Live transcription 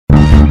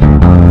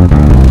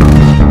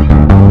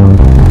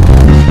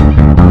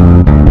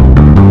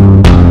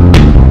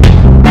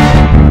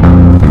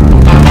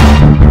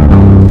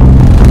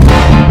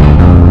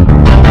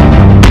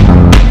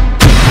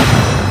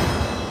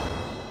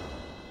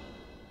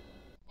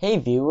Hey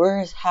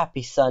viewers,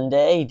 happy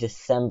Sunday,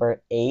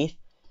 December 8th.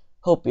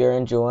 Hope you're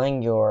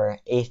enjoying your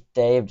 8th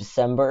day of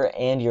December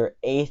and your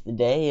 8th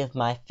day of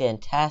my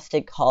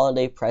fantastic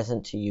holiday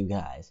present to you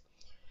guys.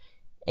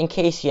 In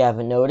case you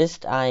haven't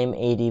noticed, I'm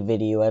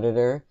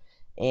AD.VideoEditor,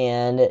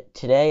 and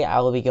today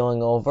I will be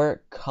going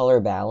over color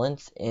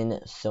balance in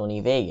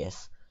Sony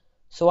Vegas.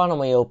 So why don't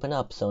we open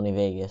up Sony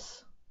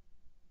Vegas?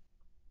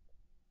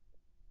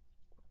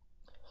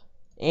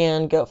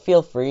 And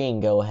feel free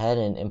and go ahead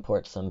and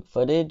import some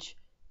footage,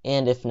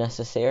 and if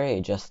necessary,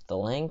 adjust the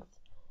length.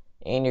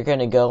 And you're going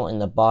to go in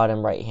the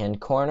bottom right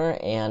hand corner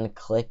and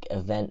click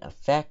Event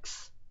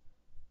Effects.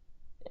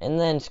 And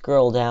then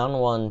scroll down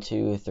 1,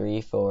 2,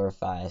 3, 4,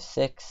 5,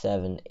 6,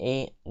 7,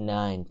 8,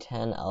 9,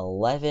 10,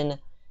 11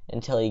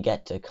 until you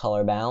get to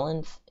Color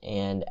Balance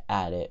and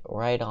add it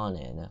right on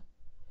in. And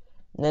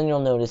then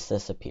you'll notice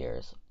this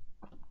appears.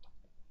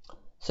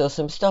 So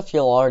some stuff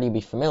you'll already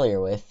be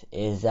familiar with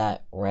is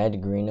that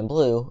red, green, and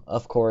blue,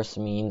 of course,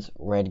 means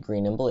red,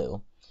 green, and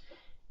blue.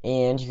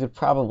 And you could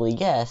probably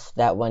guess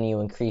that when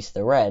you increase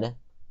the red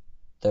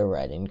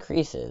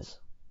increases.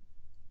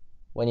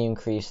 When you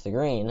increase the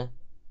green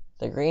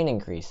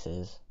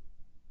increases.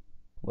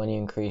 When you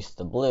increase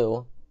the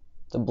blue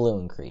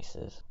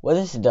increases. What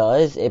this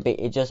does,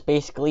 it just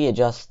basically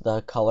adjusts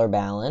the color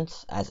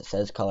balance, as it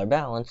says color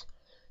balance.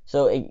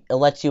 So it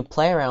lets you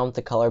play around with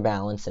the color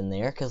balance in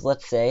there, because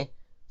let's say,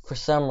 for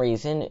some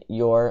reason,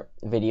 your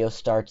video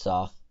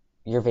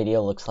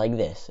looks like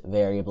this,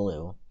 very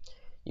blue.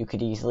 You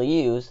could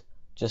easily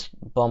just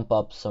bump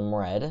up some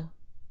red,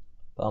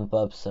 bump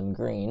up some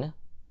green,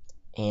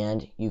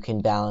 and you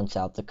can balance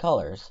out the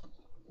colors.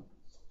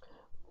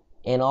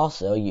 And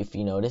also, if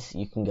you notice,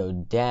 you can go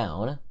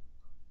down.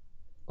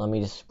 Let me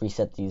just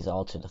reset these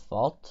all to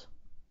default.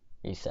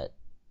 Reset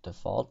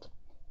default.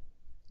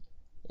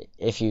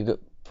 If you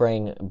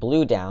bring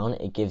blue down,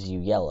 it gives you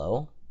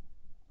yellow.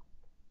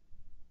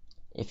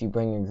 If you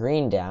bring your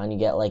green down, you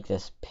get like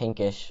this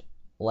pinkish,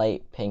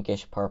 light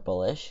pinkish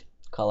purplish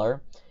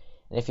color.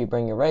 And if you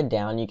bring your red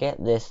down, you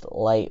get this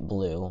light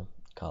blue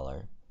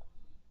color.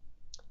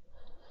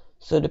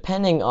 So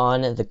depending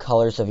on the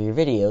colors of your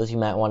videos, you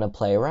might want to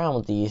play around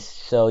with these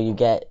so you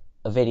get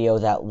a video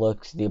that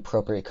looks the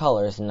appropriate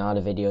colors and not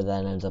a video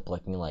that ends up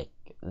looking like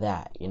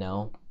that, you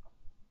know?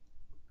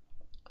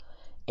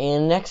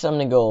 And next I'm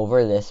going to go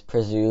over this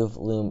preserve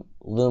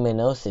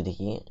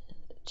luminosity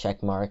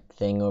checkmark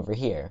thing over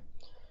here.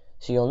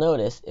 So you'll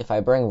notice if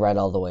I bring red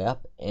all the way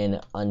up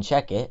and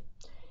uncheck it,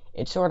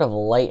 it sort of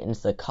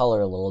lightens the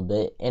color a little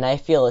bit, and I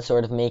feel it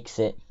sort of makes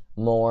it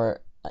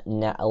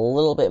a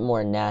little bit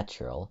more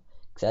natural.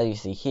 Because as you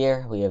see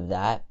here, we have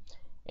that,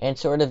 and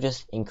sort of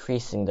just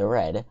increasing the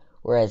red,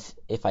 whereas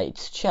if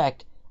it's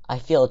checked, I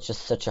feel it's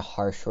just such a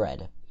harsh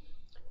red.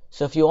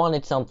 So if you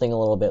wanted something a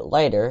little bit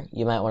lighter,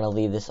 you might want to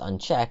leave this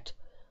unchecked,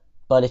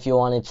 but if you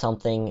wanted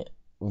something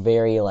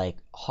very like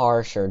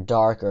harsh or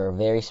dark or a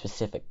very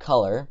specific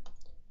color,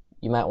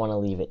 you might want to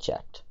leave it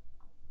checked.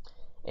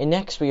 And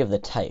next we have the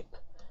type.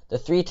 The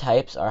three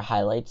types are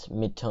highlights,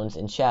 midtones,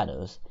 and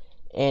shadows.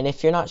 And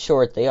if you're not sure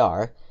what they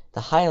are,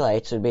 the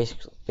highlights would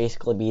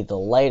basically be the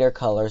lighter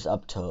colors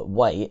up to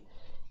white.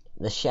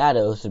 The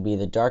shadows would be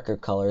the darker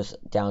colors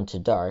down to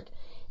dark.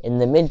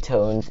 And the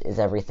midtones is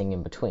everything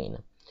in between.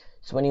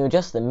 So when you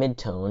adjust the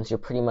midtones, you're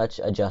pretty much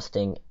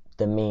adjusting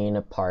the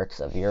main parts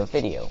of your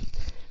video.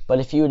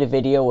 But if you had a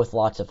video with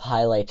lots of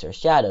highlights or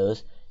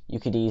shadows, you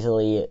could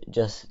easily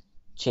just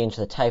change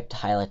the type to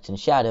highlights and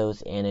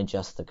shadows and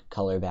adjust the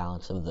color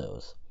balance of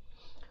those.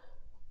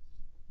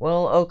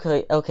 Well,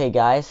 okay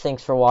guys,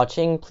 thanks for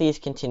watching. Please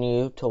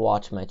continue to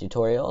watch my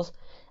tutorials.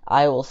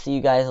 I will see you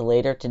guys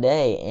later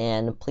today,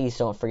 and please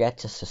don't forget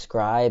to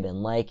subscribe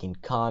and like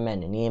and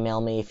comment and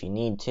email me if you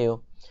need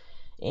to,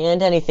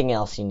 and anything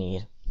else you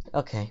need.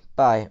 Okay,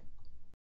 bye.